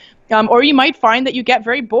hear. Or you might find that you get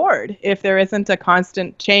very bored if there isn't a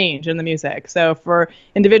constant change in the music. So for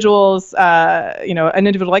individuals, an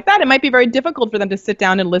individual like that, it might be very difficult for them to sit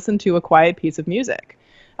down and listen to a quiet piece of music.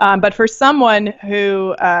 But for someone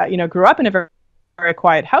who, grew up in a very, very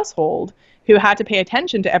quiet household, who had to pay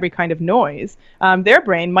attention to every kind of noise, their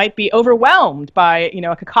brain might be overwhelmed by,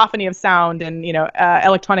 a cacophony of sound and,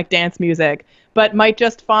 electronic dance music, but might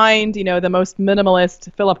just find, the most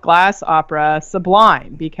minimalist Philip Glass opera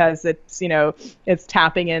sublime because it's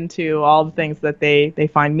tapping into all the things that they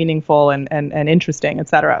find meaningful and interesting,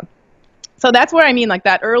 etc. So that's where I mean, like,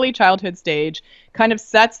 that early childhood stage kind of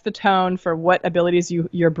sets the tone for what abilities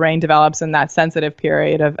your brain develops in that sensitive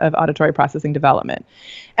period of auditory processing development.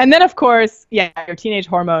 And then, of course, your teenage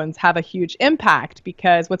hormones have a huge impact,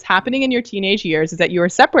 because what's happening in your teenage years is that you are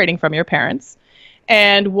separating from your parents.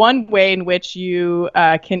 And one way in which you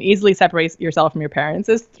can easily separate yourself from your parents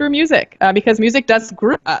is through music, because music does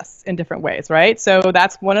group us in different ways, right? So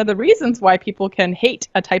that's one of the reasons why people can hate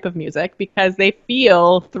a type of music, because they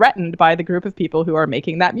feel threatened by the group of people who are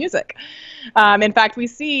making that music. In fact, we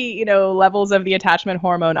see, levels of the attachment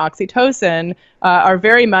hormone oxytocin are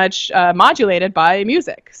very much modulated by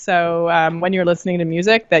music. So when you're listening to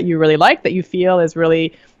music that you really like, that you feel is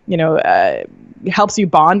really helps you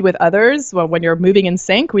bond with others. Well, when you're moving in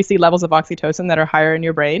sync, we see levels of oxytocin that are higher in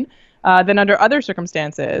your brain than under other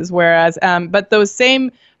circumstances. Whereas, but those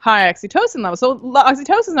same high oxytocin levels, so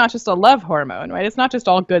oxytocin is not just a love hormone, right? It's not just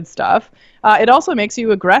all good stuff. It also makes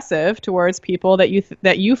you aggressive towards people that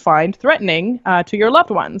you find threatening to your loved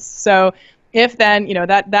ones. So if then,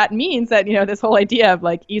 that means that, this whole idea of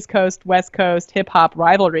like East Coast, West Coast, hip hop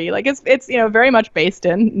rivalry, like it's very much based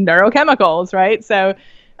in neurochemicals, right? So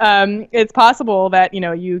it's possible that,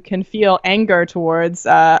 you can feel anger towards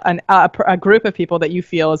a group of people that you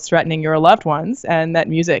feel is threatening your loved ones, and that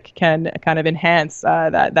music can kind of enhance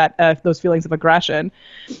those feelings of aggression.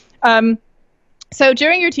 So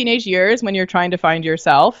during your teenage years, when you're trying to find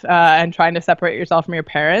yourself and trying to separate yourself from your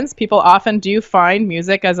parents, people often do find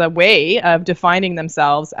music as a way of defining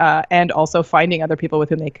themselves and also finding other people with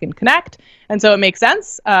whom they can connect. And so it makes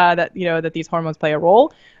sense that that these hormones play a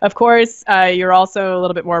role. Of course, you're also a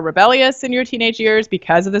little bit more rebellious in your teenage years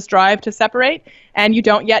because of this drive to separate, and you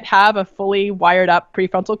don't yet have a fully wired up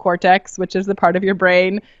prefrontal cortex, which is the part of your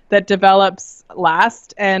brain that develops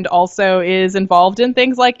last and also is involved in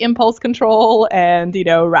things like impulse control and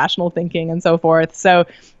rational thinking and so forth. So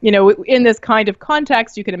in this kind of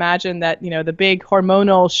context, you can imagine that the big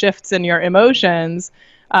hormonal shifts in your emotions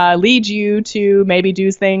lead you to maybe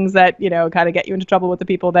do things that kind of get you into trouble with the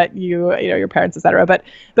people that your parents, etc.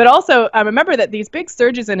 But also remember that these big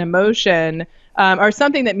surges in emotion are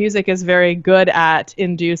something that music is very good at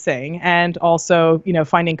inducing and also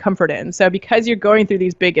finding comfort in. So because you're going through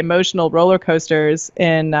these big emotional roller coasters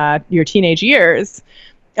in your teenage years,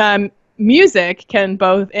 music can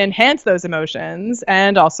both enhance those emotions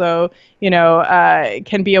and also,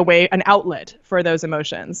 can be an outlet for those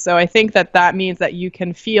emotions. So I think that means that you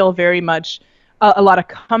can feel very much a lot of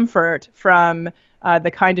comfort from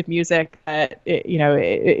the kind of music that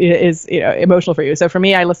is emotional for you. So for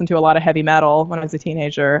me, I listened to a lot of heavy metal when I was a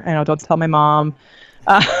teenager. I know, don't tell my mom.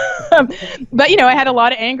 But I had a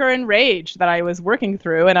lot of anger and rage that I was working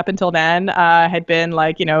through, and up until then had been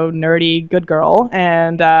like nerdy good girl,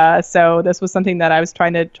 and so this was something that I was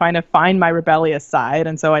trying to find my rebellious side,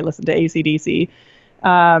 and so I listened to AC/DC,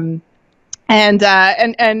 and so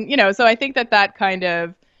I think that kind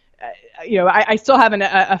of I still have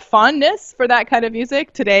a fondness for that kind of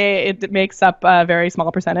music. Today, it makes up a very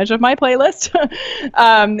small percentage of my playlist.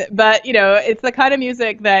 But it's the kind of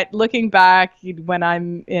music that, looking back, when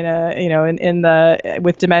I'm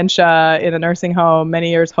with dementia in a nursing home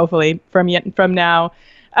many years, hopefully from now,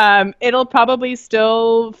 it'll probably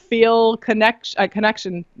still feel a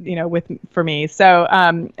connection, for me. So,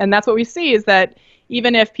 and that's what we see is that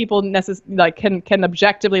even if people can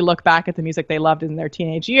objectively look back at the music they loved in their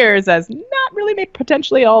teenage years as not really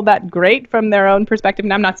potentially all that great from their own perspective,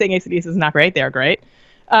 and I'm not saying AC/DC is not great; they are great.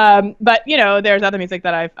 But there's other music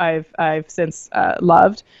that I've since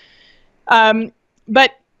loved.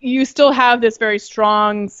 But you still have this very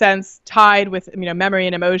strong sense tied with memory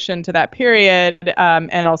and emotion to that period,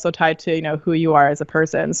 and also tied to who you are as a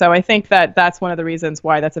person. So I think that's one of the reasons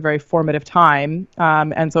why that's a very formative time.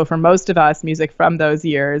 And so for most of us, music from those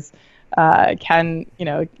years can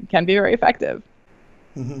be very effective.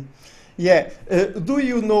 Mm-hmm. Yeah. Do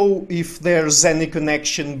you know if there's any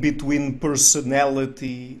connection between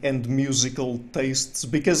personality and musical tastes?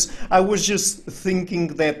 Because I was just thinking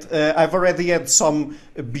that I've already had some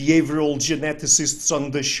behavioral geneticists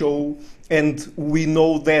on the show, and we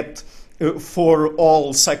know that for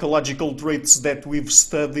all psychological traits that we've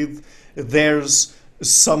studied, there's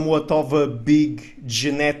somewhat of a big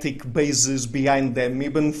genetic basis behind them,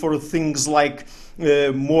 even for things like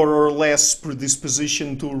more or less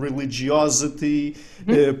predisposition to religiosity,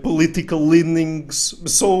 political leanings.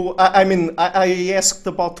 So, I asked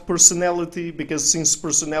about personality because since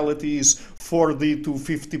personality is 40 to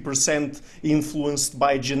 50% influenced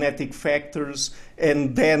by genetic factors,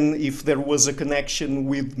 and then if there was a connection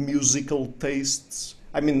with musical tastes,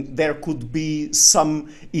 there could be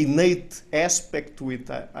some innate aspect to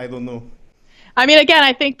it. I don't know. Again,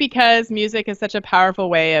 I think because music is such a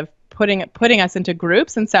powerful way of putting us into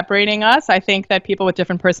groups and separating us, I think that people with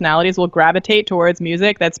different personalities will gravitate towards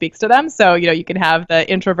music that speaks to them. So, you can have the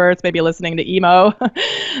introverts maybe listening to emo,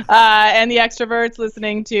 and the extroverts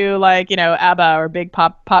listening to ABBA or big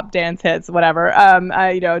pop dance hits, whatever.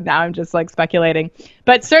 Now I'm just speculating.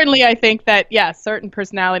 But certainly I think that, certain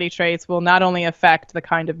personality traits will not only affect the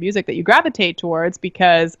kind of music that you gravitate towards,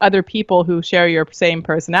 because other people who share your same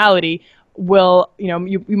personality will,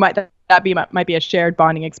 you might might be a shared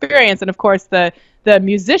bonding experience. And of course, the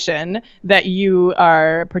musician that you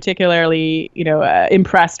are particularly,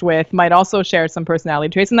 impressed with might also share some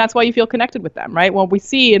personality traits, and that's why you feel connected with them, right? What we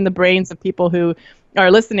see in the brains of people who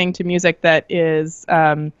are listening to music that is,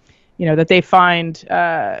 that they find,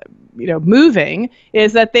 moving,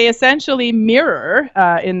 is that they essentially mirror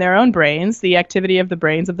in their own brains the activity of the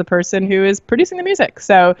brains of the person who is producing the music.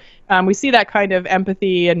 So we see that kind of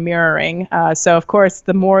empathy and mirroring. So of course,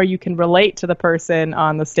 the more you can relate to the person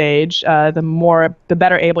on the stage, the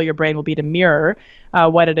better able your brain will be to mirror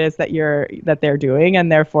what it is that they're doing,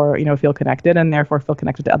 and therefore feel connected, and therefore feel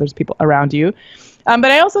connected to others, people around you. But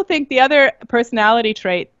I also think the other personality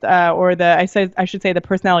trait, or I should say the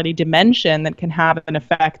personality dimension that can have an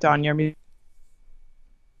effect on your music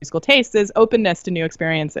musical tastes is openness to new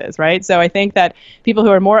experiences, right? So I think that people who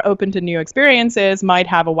are more open to new experiences might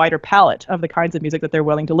have a wider palette of the kinds of music that they're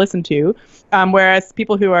willing to listen to, whereas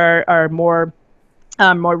people who are more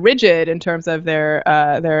rigid in terms of the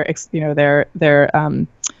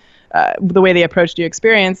way they approach new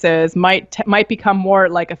experiences might become more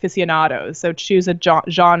like aficionados. So choose a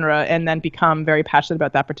genre and then become very passionate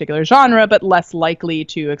about that particular genre, but less likely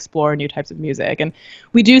to explore new types of music. And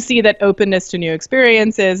we do see that openness to new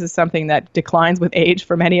experiences is something that declines with age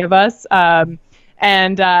for many of us.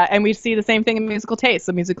 And we see the same thing in musical tastes.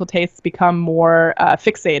 So musical tastes become more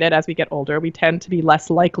fixated as we get older. We tend to be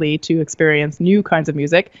less likely to experience new kinds of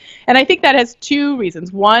music. And I think that has two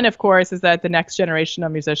reasons. One, of course, is that the next generation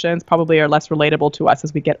of musicians probably are less relatable to us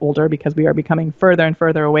as we get older because we are becoming further and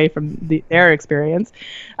further away from their experience.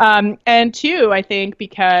 And two, I think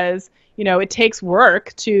because it takes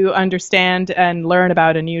work to understand and learn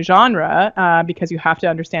about a new genre because you have to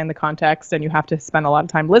understand the context and you have to spend a lot of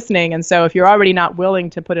time listening. And so if you're already not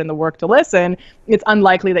willing to put in the work to listen, it's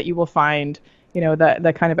unlikely that you will find,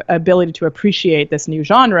 the kind of ability to appreciate this new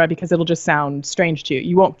genre because it'll just sound strange to you.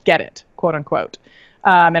 You won't get it, quote unquote.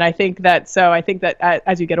 And I think that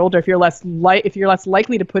as you get older, if you're less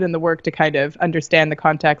likely to put in the work to kind of understand the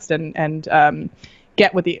context and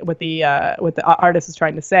get what the artist is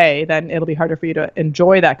trying to say, then it'll be harder for you to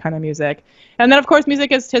enjoy that kind of music. And then, of course,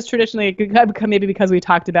 music has traditionally, maybe because we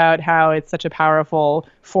talked about how it's such a powerful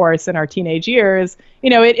force in our teenage years,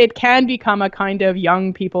 it can become a kind of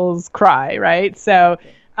young people's cry, right? So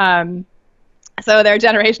there are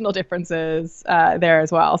generational differences there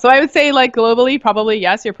as well. So I would say, like, globally, probably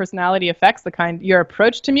yes, your personality affects your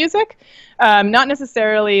approach to music. Not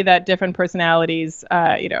necessarily that different personalities,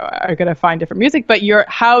 are going to find different music, but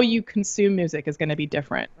how you consume music is going to be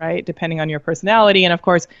different, right? Depending on your personality, and of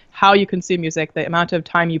course, how you consume music, the amount of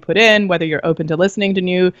time you put in, whether you're open to listening to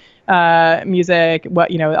new music,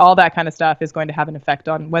 all that kind of stuff is going to have an effect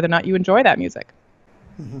on whether or not you enjoy that music.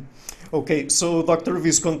 Mm-hmm. Okay, so Dr.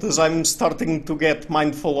 Viskontas, I'm starting to get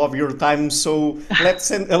mindful of your time, so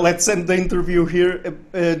let's end the interview here.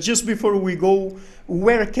 Just before we go,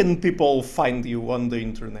 where can people find you on the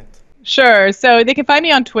internet? Sure. So they can find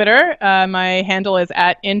me on Twitter. My handle is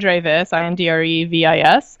 @Indrevis,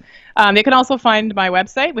 INDREVIS. They can also find my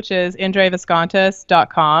website, which is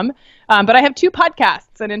indreviskontas.com. But I have two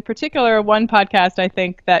podcasts, and in particular, one podcast I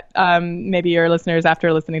think that maybe your listeners,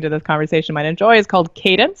 after listening to this conversation, might enjoy is called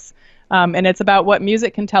Cadence. And it's about what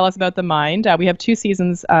music can tell us about the mind. We have 2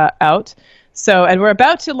 seasons out. And we're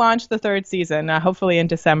about to launch the 3rd season. Hopefully in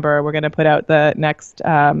December, we're going to put out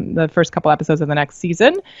the first couple episodes of the next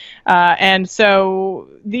season. And so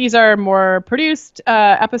these are more produced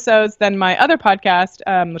episodes than my other podcast,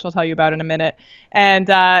 which I'll tell you about in a minute. And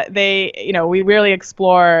we really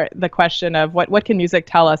explore the question of what can music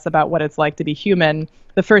tell us about what it's like to be human.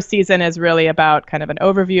 The first season is really about kind of an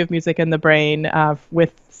overview of music in the brain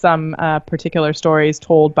with some particular stories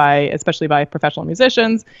told especially by professional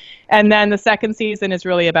musicians. And then the second season is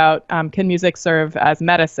really about can music serve as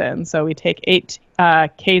medicine? So we take 8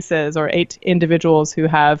 cases or 8 individuals who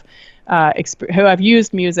have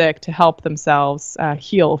used music to help themselves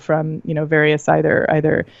heal from various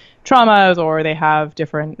either traumas, or they have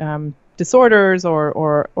different disorders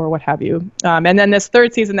or what have you. And then this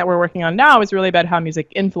 3rd season that we're working on now is really about how music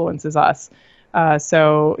influences us.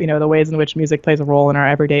 So the ways in which music plays a role in our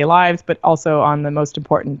everyday lives, but also on the most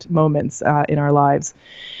important moments in our lives.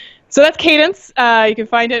 So that's Cadence. You can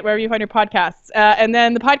find it wherever you find your podcasts. And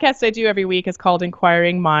then the podcast I do every week is called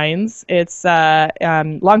Inquiring Minds. It's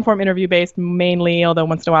long-form interview-based mainly, although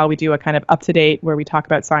once in a while we do a kind of up-to-date where we talk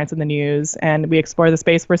about science and the news, and we explore the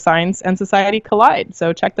space where science and society collide.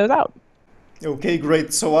 So check those out. Okay,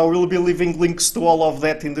 great. So I will be leaving links to all of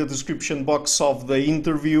that in the description box of the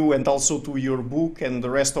interview and also to your book and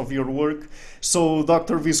the rest of your work. So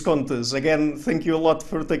Dr. Viskontas, again, thank you a lot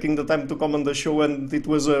for taking the time to come on the show, and it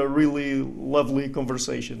was a really lovely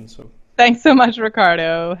conversation. So thanks so much,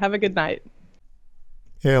 Ricardo. Have a good night.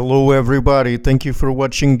 Hello everybody, thank you for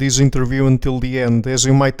watching this interview until the end. As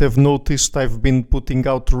you might have noticed, I've been putting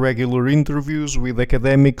out regular interviews with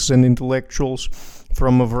academics and intellectuals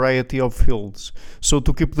from a variety of fields. So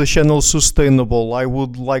to keep the channel sustainable, I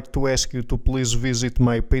would like to ask you to please visit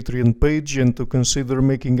my Patreon page and to consider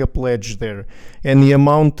making a pledge there. Any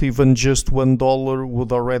amount, even just $1,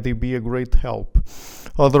 would already be a great help.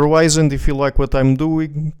 Otherwise, and if you like what I'm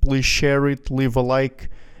doing, please share it, leave a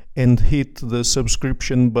like, and hit the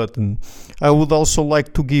subscription button. I would also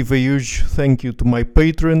like to give a huge thank you to my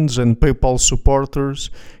patrons and PayPal supporters: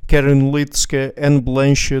 Karen Litska, Anne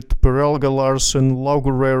Blanchett, Perelga Larsen, Lau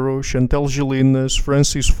Guerrero, Chantel Gelinas,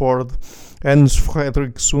 Francis Ford, Hans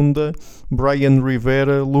Frederick Sunda, Brian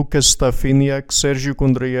Rivera, Lucas Stafiniak, Sérgio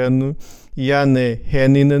Condriano, Jane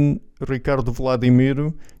Henninen, Ricardo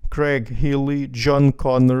Vladimiro, Craig Healy, John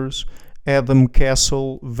Connors, Adam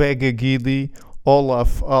Castle, Vega Guidi,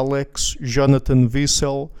 Olaf Alex, Jonathan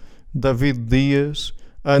Wiesel, David Dias,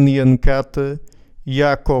 Anian Kata,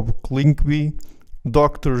 Jacob Klinkby,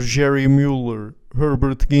 Dr. Jerry Mueller,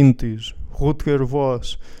 Herbert Gintis, Rutger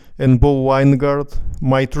Voss, and Bo Weingart.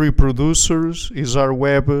 My three producers, Izar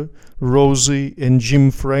Webbe, Rosie, and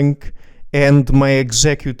Jim Frank, and my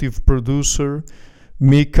executive producer,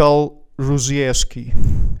 Mikhail Ruzieski.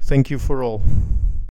 Thank you for all.